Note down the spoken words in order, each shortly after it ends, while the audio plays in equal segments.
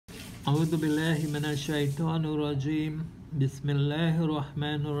أعوذ بالله من الشيطان الرجيم بسم الله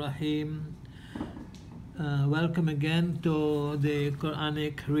الرحمن الرحيم. Welcome again to the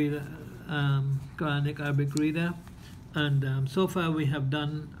Qur'anic Reader, Qur'anic Arabic Reader, and so far we have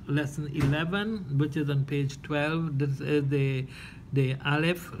done lesson 11, which is on page 12. This is the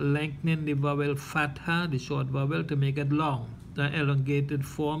Aleph, lengthening the vowel Fathah, the short vowel, to make it long. The elongated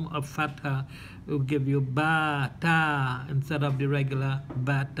form of Fathah will give you ba ta instead of the regular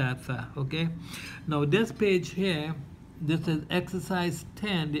ba ta tha. Okay, now this page here, this is exercise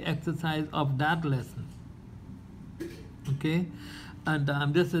 10, the exercise of that lesson. Okay, and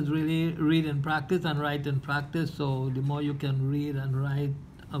this is really read and practice and write and practice. So the more you can read and write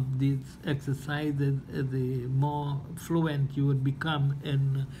of these exercises, the more fluent you would become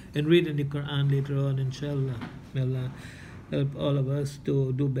in reading the Quran later on, inshallah. May Allah help all of us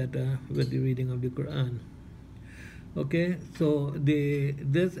to do better with the reading of the Quran. Okay, so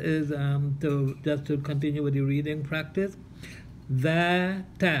this is to continue with the reading practice. The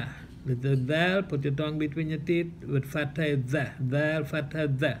ta, the zal, put your tongue between your teeth. With fatha is the, zal, fatha,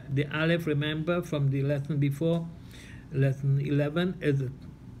 the. The aleph, remember from the lesson before, lesson 11, is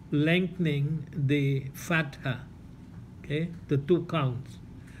lengthening the fatha, okay, the two counts.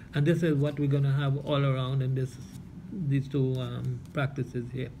 And this is what we're going to have all around in these two practices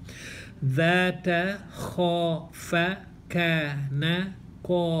here. Zata, khofa, kana,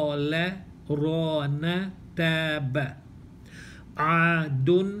 kola, rona, taba.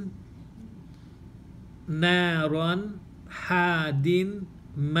 Adun, naron, hadin,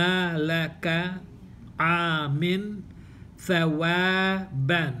 malaka, amin,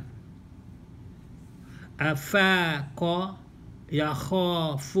 thawaban. Afaqo,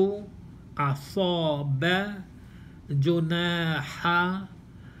 yakhafu, asaba, junaha,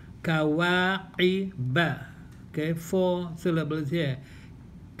 kawa'iba. Okay, 4 syllables here.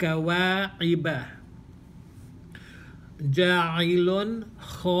 Kawa'iba. Ja'ilun,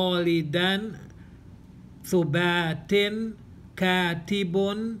 khalidan, thubatin,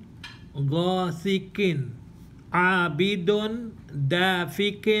 katibun, ghasikin, abidun,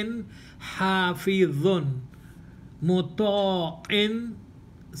 dafikin, hafizun, muta'in,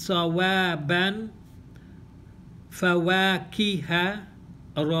 sawaban, fawakiha,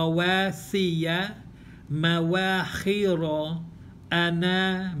 rawasiya, mawakhira,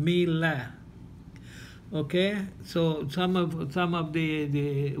 anamila. Okay, so some of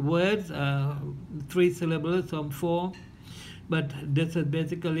the words are 3 syllables, some 4, but this is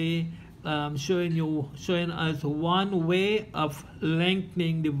basically showing us one way of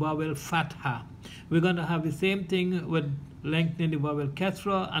lengthening the vowel Fathah. We're going to have the same thing with lengthening the vowel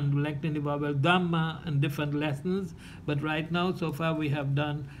Kasrah and lengthening the vowel Dammah in different lessons, but right now so far we have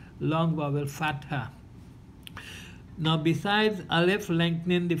done long vowel Fathah. Now besides Aleph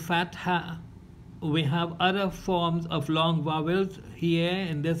lengthening the Fathah, we have other forms of long vowels here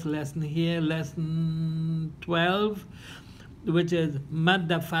in this lesson here, lesson 12, which is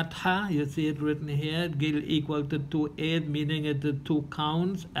Maddah Fathah. You see it written here, equal to 2/8, meaning it is 2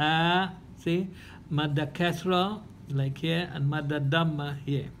 counts. See, Maddah Kasrah, like here, and Maddah Dammah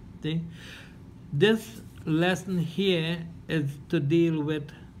here. See, this lesson here is to deal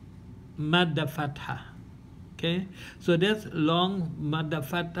with Maddah Fathah. Okay, so this long Maddah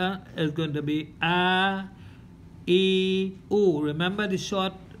Fathah is going to be a, e, u. Remember the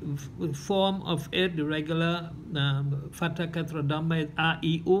short form of it, the regular Fathah Kasrah Dammah is a,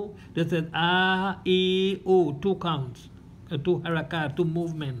 e, u. This is a, e, u, 2 counts, 2 harakat, 2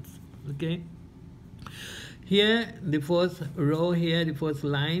 movements. Okay. Here, the first row here, the first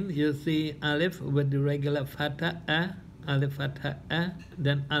line, you see Aleph with the regular Fathah a. Aleph Fathah a,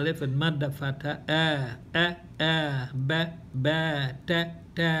 then Aleph and Maddah Fathah a, ba, ta,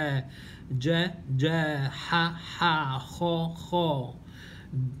 ja, ha, ho,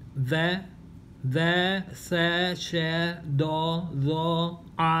 the, sa, sha, do, zo,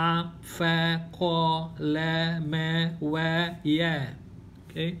 a, fa, ko, la, me, wa, ya.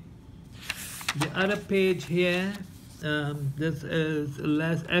 Okay. The other page here, this is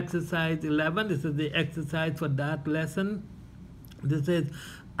exercise 11. This is the exercise for that lesson. This is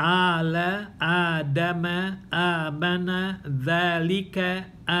ala, adama, abana, dhalika,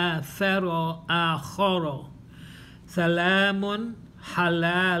 atharo, akhoro. Salamun,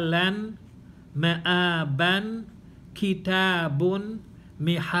 halalan, ma'aban, kitabun,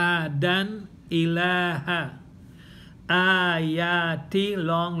 mihadan, ilaha. Ayati,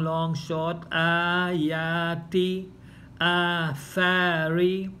 long, short, ayati,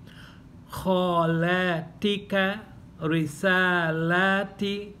 athari, kholatika,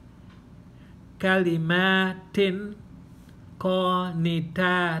 risalati, kalimatin,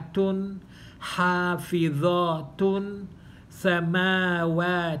 qanitatun hafizatun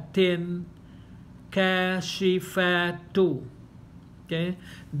samawatin kashifatu. Okay,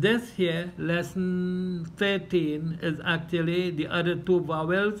 this here, lesson 13, is actually the other two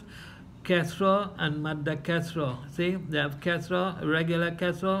vowels, Kasrah and Maddah Kasrah. See, they have Kasrah, regular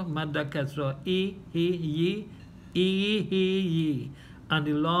Kasrah, Maddah Kasrah. E, he, ye, e, he, ye. And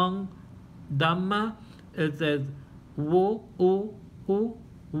the long Dammah, it says wo, u, hu,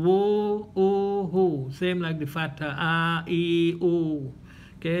 wo, u, hu. Same like the Fathah, a, e, u.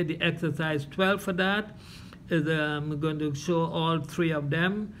 Okay, the exercise 12 for that is I'm going to show all three of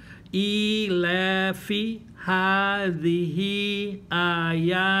them. Ilafi hadhihi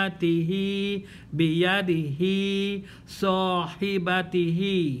ayatihi biyadihi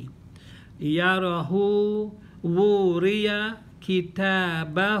sahibatihi yarahu wuriya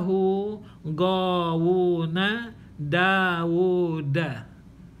kitabahu gawuna Dawuda.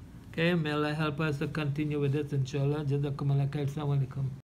 Okay, may Allah help us to continue with this, inshallah. Jazakumullah khair. Assalamu alaikum.